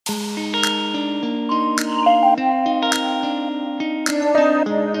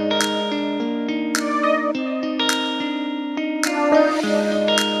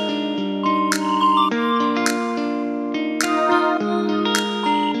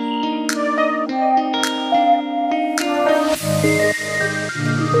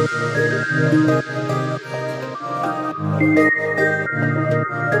Hi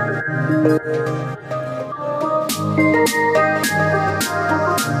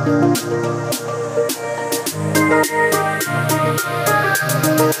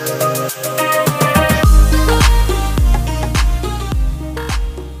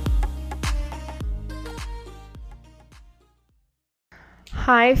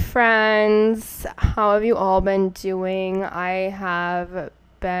friends, how have you all been doing? I have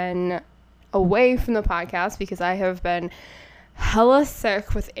been away from the podcast because I have been hella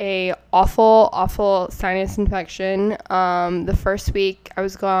sick with a awful sinus infection. The first week I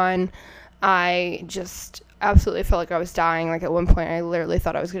was gone, I just absolutely felt like I was dying. Like at one point I literally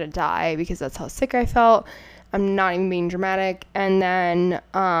thought I was gonna die because that's how sick I felt. I'm not even being dramatic. And then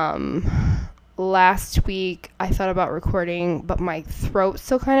last week I thought about recording, but my throat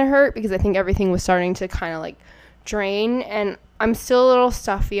still kind of hurt because I think everything was starting to kind of like drain, and I'm still a little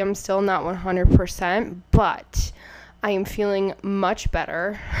stuffy. I'm still not 100%, but I am feeling much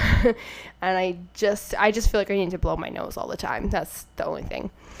better. And I just feel like I need to blow my nose all the time. That's the only thing.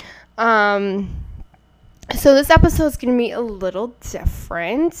 So this episode is going to be a little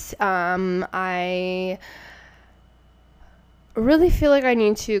different. I really feel like I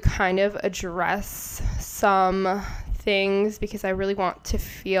need to kind of address some things because I really want to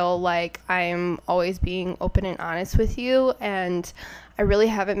feel like I'm always being open and honest with you, and I really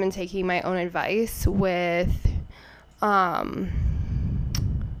haven't been taking my own advice with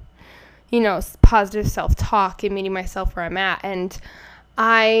positive self-talk and meeting myself where I'm at. And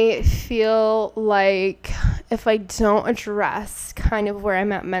I feel like if I don't address kind of where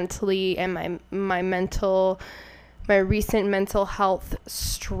I'm at mentally and my recent mental health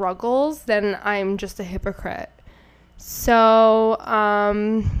struggles, then I'm just a hypocrite. So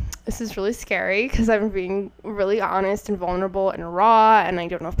this is really scary because I'm being really honest and vulnerable and raw, and I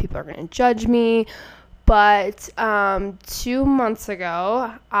don't know if people are going to judge me. But 2 months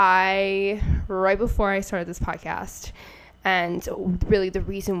ago, right before I started this podcast, and really the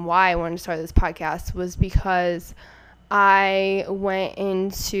reason why I wanted to start this podcast was because I went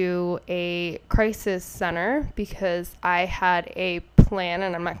into a crisis center because I had a plan,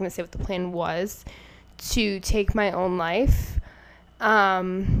 and I'm not going to say what the plan was, to take my own life.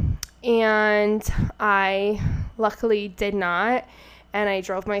 And I luckily did not. And I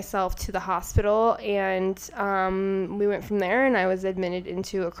drove myself to the hospital, and we went from there, and I was admitted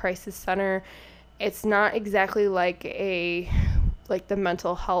into a crisis center. It's not exactly like the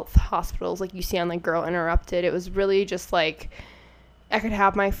mental health hospitals like you see on like Girl Interrupted. It was really just like I could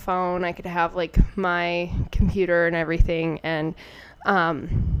have my phone, I could have like my computer and everything, and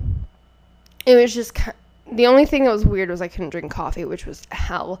it was just the only thing that was weird was I couldn't drink coffee, which was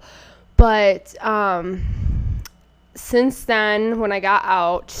hell. But since then, when I got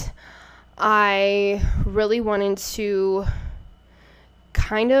out, I really wanted to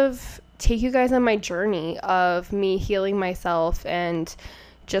kind of take you guys on my journey of me healing myself and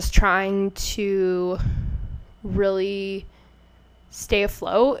just trying to really stay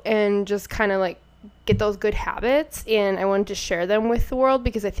afloat and just kind of like get those good habits. And I wanted to share them with the world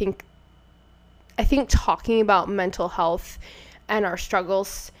because I think talking about mental health and our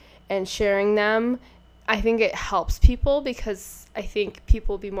struggles and sharing them, I think it helps people because I think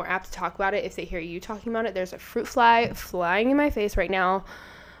people will be more apt to talk about it if they hear you talking about it. There's a fruit fly flying in my face right now.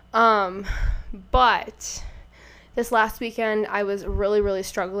 But this last weekend I was really, really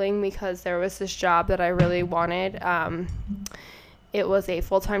struggling because there was this job that I really wanted. It was a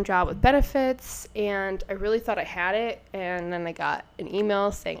full-time job with benefits, and I really thought I had it, and then I got an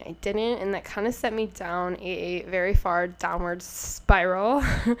email saying I didn't, and that kind of set me down a very far downward spiral.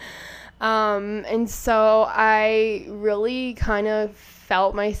 And so I really kind of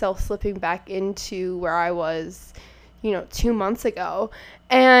felt myself slipping back into where I was, 2 months ago.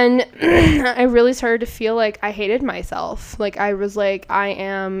 And I really started to feel like I hated myself. Like I was like, I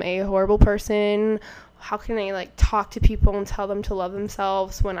am a horrible person. How can I like talk to people and tell them to love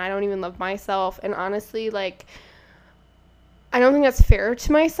themselves when I don't even love myself? And honestly, like, I don't think that's fair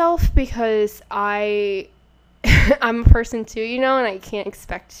to myself because I'm a person too, and I can't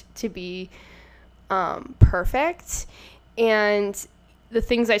expect to be perfect. And the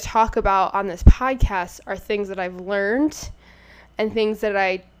things I talk about on this podcast are things that I've learned and things that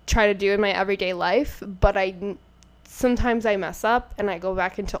I try to do in my everyday life, but sometimes I mess up and I go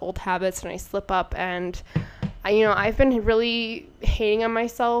back into old habits and I slip up, and I've been really hating on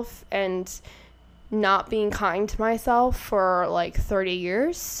myself and not being kind to myself for like 30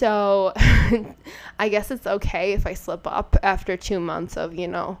 years. So I guess it's okay if I slip up after 2 months of,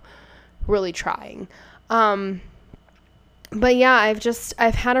 really trying. But yeah,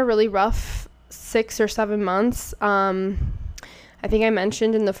 I've had a really rough 6 or 7 months. I think I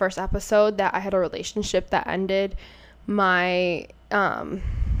mentioned in the first episode that I had a relationship that ended my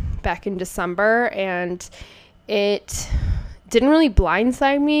back in December, and it didn't really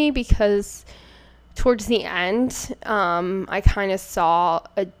blindside me because towards the end, I kind of saw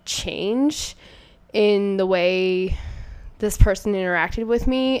a change in the way this person interacted with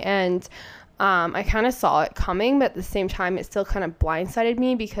me, and I kind of saw it coming, but at the same time, it still kind of blindsided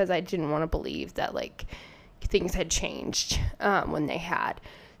me because I didn't want to believe that, like, things had changed when they had.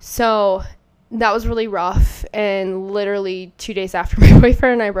 So that was really rough, and literally 2 days after my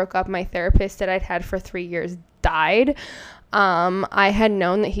boyfriend and I broke up, my therapist that I'd had for 3 years died. I had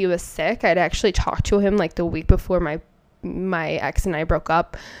known that he was sick. I'd actually talked to him, like, the week before my ex and I broke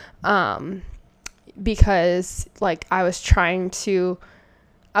up, because, like, I was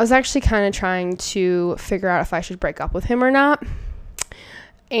actually kind of trying to figure out if I should break up with him or not.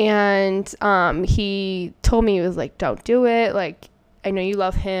 And he told me, he was like, don't do it. Like, I know you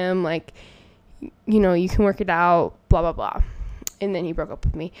love him. Like, you know, you can work it out, blah, blah, blah. And then he broke up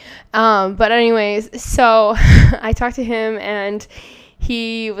with me. But anyways, so I talked to him, and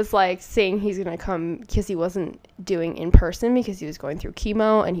he was like saying he's going to come because he wasn't doing in person because he was going through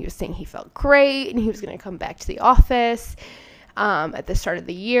chemo, and he was saying he felt great and he was going to come back to the office at the start of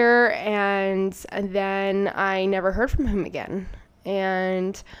the year. And then I never heard from him again.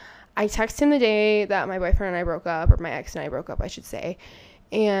 And I texted him the day that my boyfriend and I broke up, or my ex and I broke up, I should say.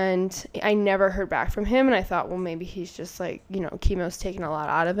 And I never heard back from him. And I thought, well, maybe he's just like, you know, chemo's taking a lot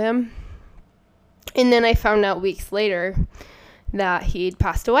out of him. And then I found out weeks later that he'd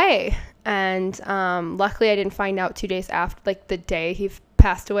passed away. And luckily I didn't find out 2 days after, like the day he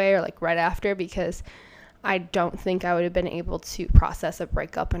passed away, or like right after, because I don't think I would have been able to process a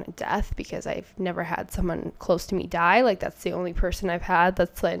breakup and a death, because I've never had someone close to me die. Like, that's the only person I've had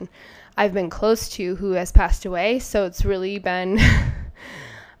that's like I've been close to who has passed away. So it's really been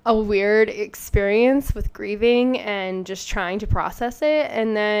a weird experience with grieving and just trying to process it.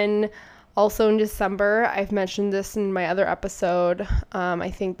 And then also in December, I've mentioned this in my other episode,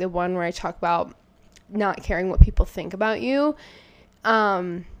 I think the one where I talk about not caring what people think about you.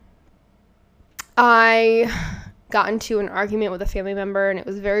 I got into an argument with a family member, and it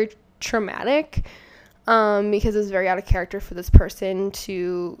was very traumatic because it was very out of character for this person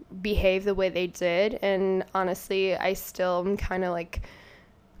to behave the way they did. And honestly, I still am kind of like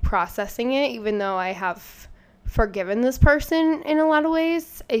processing it, even though I have forgiven this person in a lot of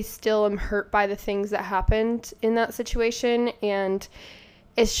ways. I still am hurt by the things that happened in that situation, and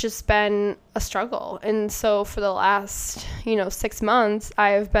it's just been a struggle. And so for the last, 6 months,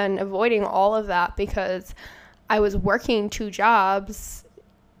 I've been avoiding all of that because I was working 2 jobs,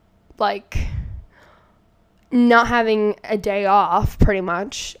 like not having a day off pretty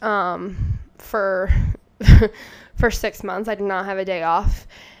much, for 6 months. I did not have a day off.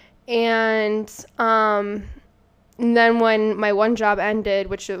 And then when my one job ended,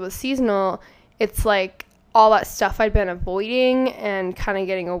 which it was seasonal, it's like all that stuff I'd been avoiding and kind of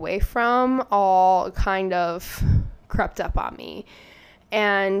getting away from all kind of crept up on me.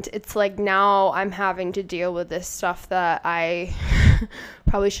 And it's like now I'm having to deal with this stuff that I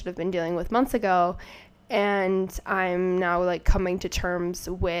probably should have been dealing with months ago. And I'm now like coming to terms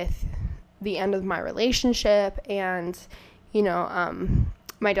with the end of my relationship and,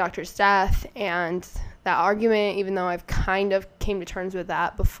 my doctor's death and that argument, even though I've kind of came to terms with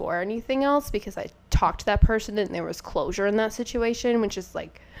that before anything else, because I talked to that person and there was closure in that situation, which is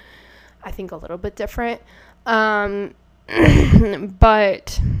like, I think a little bit different. But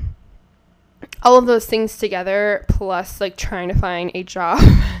all of those things together, plus like trying to find a job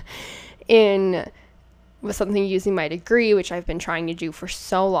with something using my degree, which I've been trying to do for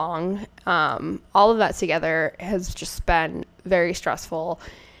so long, all of that together has just been very stressful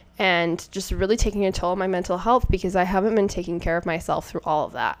and just really taking a toll on my mental health, because I haven't been taking care of myself through all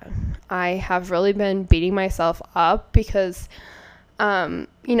of that. I have really been beating myself up because,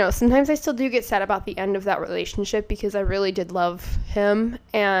 sometimes I still do get sad about the end of that relationship because I really did love him.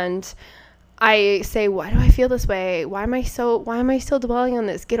 And I say, why do I feel this way? Why am I still dwelling on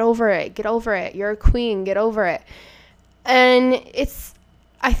this? Get over it. Get over it. You're a queen. Get over it. And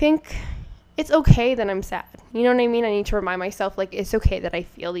I think it's okay that I'm sad. You know what I mean? I need to remind myself, like, it's okay that I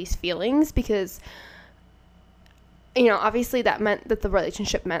feel these feelings because, obviously that meant that the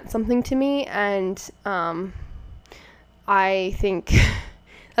relationship meant something to me. And I think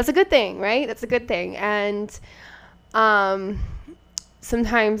that's a good thing, right? That's a good thing. And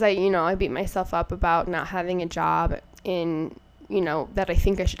sometimes I beat myself up about not having a job in that I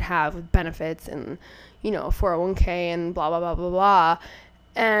think I should have with benefits and, 401k and blah, blah, blah, blah, blah.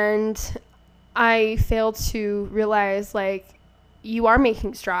 And I failed to realize, like, you are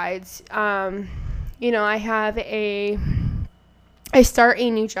making strides. I start a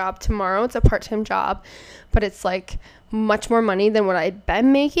new job tomorrow. It's a part-time job, but it's like much more money than what I'd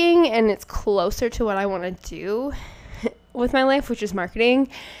been making, and it's closer to what I want to do with my life, which is marketing.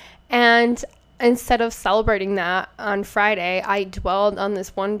 And instead of celebrating that on Friday, I dwelled on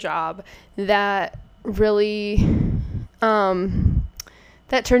this one job that really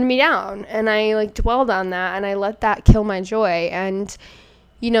that turned me down, and I like dwelled on that, and I let that kill my joy. And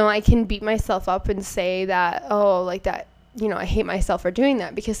I can beat myself up and say that, I hate myself for doing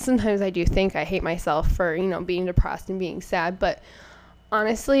that, because sometimes I do think I hate myself for, being depressed and being sad. But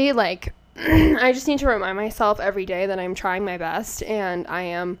honestly, like, I just need to remind myself every day that I'm trying my best, and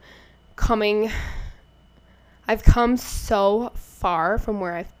I've come so far from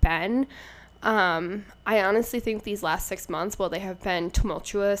where I've been. I honestly think these last 6 months, while they have been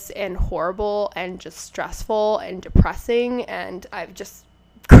tumultuous and horrible and just stressful and depressing, and I've just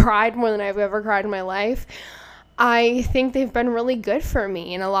cried more than I've ever cried in my life, I think they've been really good for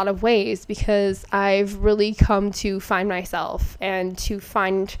me in a lot of ways, because I've really come to find myself and to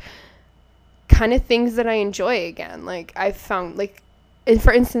find kind of things that I enjoy again. Like, I've found, like,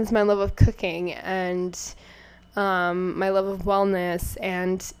 for instance, my love of cooking and my love of wellness,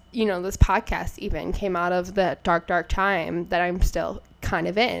 and this podcast even came out of that dark time that I'm still kind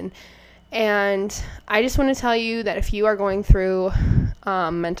of in. And I just want to tell you that if you are going through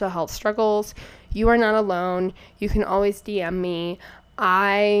mental health struggles, you are not alone. You can always DM me.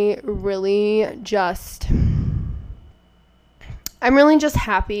 I'm really just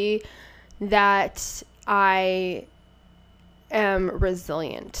happy that I am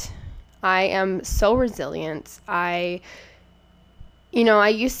resilient. I am so resilient. When I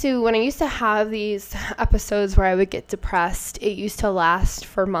used to have these episodes where I would get depressed, it used to last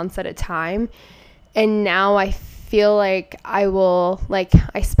for months at a time. And now I feel like I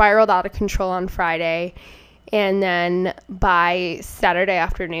spiraled out of control on Friday, and then by Saturday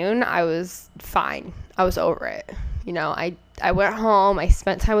afternoon, I was fine. I was over it. I went home, I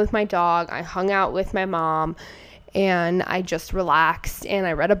spent time with my dog, I hung out with my mom, and I just relaxed, and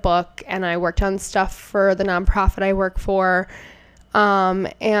I read a book, and I worked on stuff for the nonprofit I work for.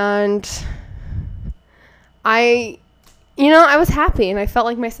 And I was happy, and I felt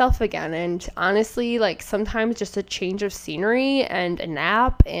like myself again. And honestly, like, sometimes just a change of scenery and a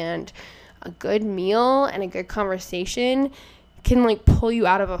nap and a good meal and a good conversation can, like, pull you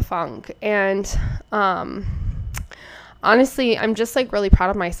out of a funk. And, honestly, I'm just, like, really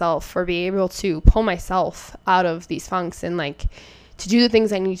proud of myself for being able to pull myself out of these funks and, like, to do the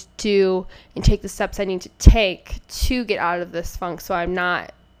things I need to do and take the steps I need to take to get out of this funk, so I'm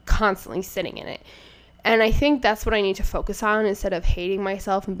not constantly sitting in it. And I think that's what I need to focus on, instead of hating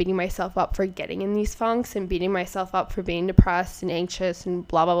myself and beating myself up for getting in these funks and beating myself up for being depressed and anxious and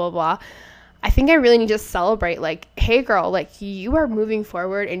blah, blah, blah, blah. I think I really need to celebrate, like, hey, girl, like, you are moving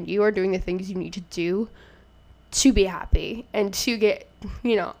forward and you are doing the things you need to do to be happy and to get,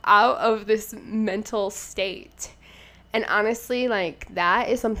 out of this mental state. And honestly, like, that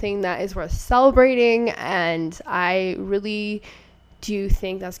is something that is worth celebrating, and I really do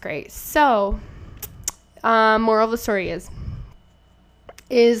think that's great. So, moral of the story is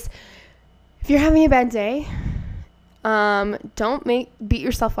if you're having a bad day, don't beat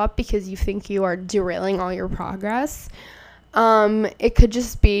yourself up because you think you are derailing all your progress. It could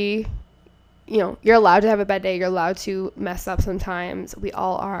just be, you're allowed to have a bad day. You're allowed to mess up sometimes. We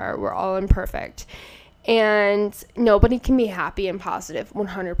all are. We're all imperfect. And nobody can be happy and positive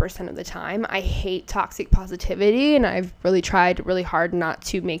 100% of the time. I hate toxic positivity, and I've really tried really hard not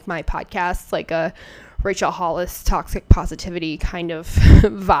to make my podcast like a Rachel Hollis toxic positivity kind of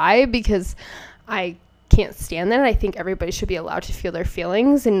vibe, because I can't stand that. I think everybody should be allowed to feel their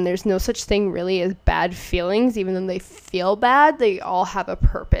feelings, and there's no such thing really as bad feelings. Even though they feel bad, they all have a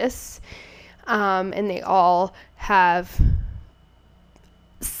purpose, and they all have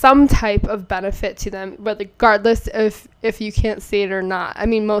some type of benefit to them, regardless if you can't see it or not. I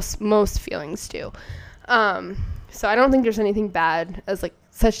mean, most feelings do. So I don't think there's anything bad as like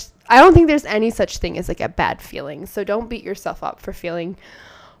such. I don't think there's any such thing as like a bad feeling. So don't beat yourself up for feeling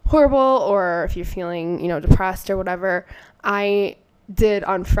horrible, or if you're feeling, depressed or whatever. I did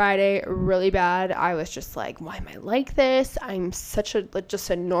on Friday really bad. I was just like, why am I like this? I'm such a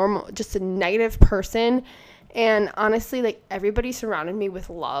negative person. And honestly, like, everybody surrounded me with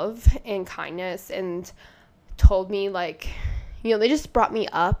love and kindness and told me, like, they just brought me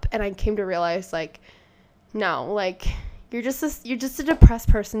up. And I came to realize, like, no, like, You're just a depressed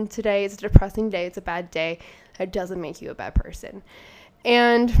person today. It's a depressing day. It's a bad day. It doesn't make you a bad person.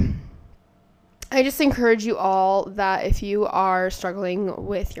 And I just encourage you all that if you are struggling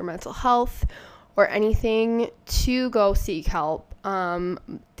with your mental health or anything, to go seek help.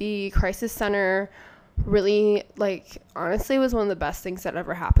 The crisis center really, honestly was one of the best things that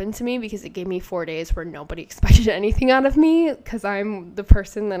ever happened to me, because it gave me 4 days where nobody expected anything out of me, because I'm the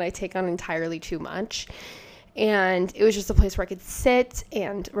person that I take on entirely too much. And it was just a place where I could sit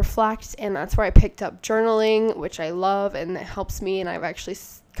and reflect, and that's where I picked up journaling, which I love, and it helps me, and I've actually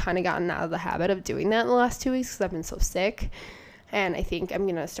kind of gotten out of the habit of doing that in the last 2 weeks because I've been so sick, and I think I'm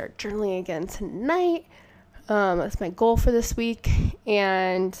going to start journaling again tonight. That's my goal for this week,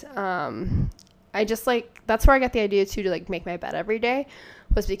 and I just, that's where I got the idea, too, to, make my bed every day,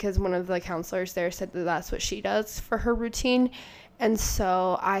 was because one of the counselors there said that that's what she does for her routine, and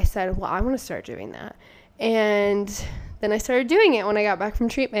so I said, well, I want to start doing that. And then I started doing it when I got back from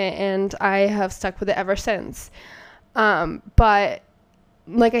treatment, and I have stuck with it ever since. But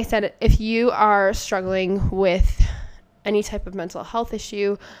like I said, if you are struggling with any type of mental health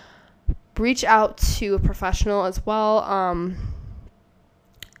issue, reach out to a professional as well.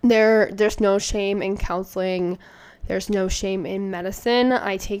 There's no shame in counseling. There's no shame in medicine.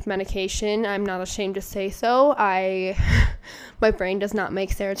 I take medication. I'm not ashamed to say so. My brain does not make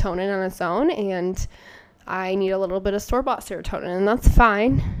serotonin on its own, and I need a little bit of store-bought serotonin, and that's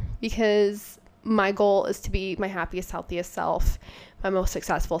fine, because my goal is to be my happiest, healthiest self, my most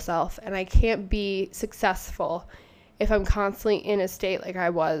successful self, and I can't be successful if I'm constantly in a state like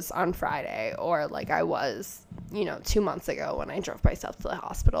I was on Friday, or like I was, 2 months ago when I drove myself to the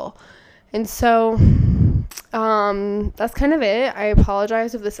hospital. And so that's kind of it. I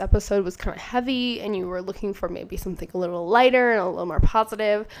apologize if this episode was kind of heavy and you were looking for maybe something a little lighter and a little more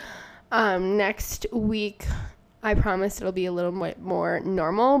positive. Next week, I promise it'll be a little more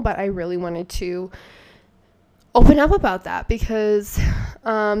normal, but I really wanted to open up about that, because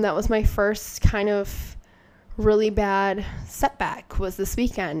that was my first kind of really bad setback, was this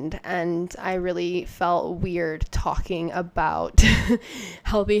weekend, and I really felt weird talking about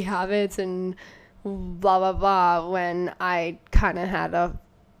healthy habits and blah, blah, blah, when I kind of had a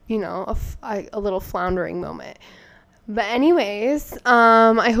little floundering moment. But anyways,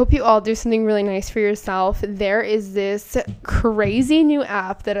 I hope you all do something really nice for yourself. There is this crazy new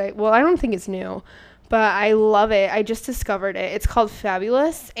app that I don't think it's new, but I love it. I just discovered it. It's called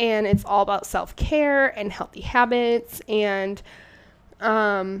Fabulous, and it's all about self-care and healthy habits, and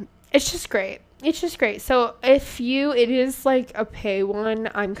it's just great. It's just great. So it is like a pay one.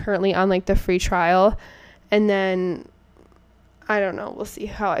 I'm currently on the free trial, and then I don't know. We'll see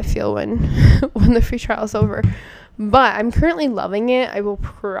how I feel when the free trial is over. But I'm currently loving it. I will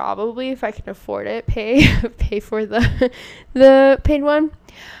probably, if I can afford it, pay for the paid one.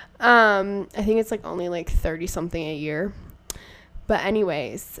 I think it's only 30 something a year. But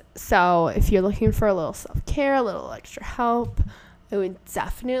anyways, so if you're looking for a little self-care, a little extra help, I would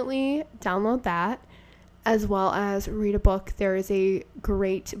definitely download that, as well as read a book. There is a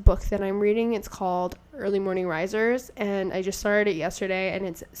great book that I'm reading. It's called Early Morning Risers, and I just started it yesterday, and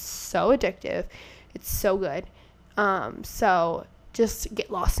it's so addictive. It's so good. So just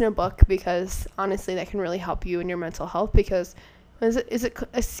get lost in a book, because honestly that can really help you in your mental health, because is it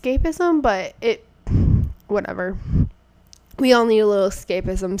escapism? But whatever. We all need a little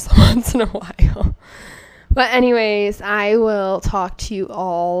escapism once in a while. But anyways, I will talk to you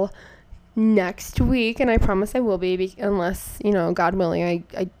all next week, and I promise I will be, unless, God willing,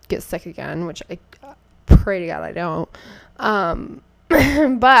 I get sick again, which I pray to God I don't.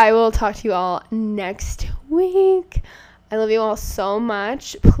 But I will talk to you all next week. I love you all so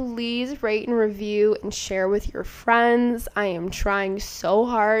much. Please rate and review and share with your friends. I am trying so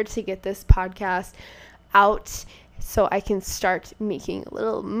hard to get this podcast out so I can start making a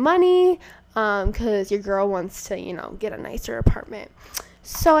little money, because your girl wants to, get a nicer apartment.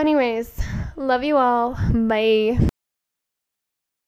 So anyways, love you all. Bye.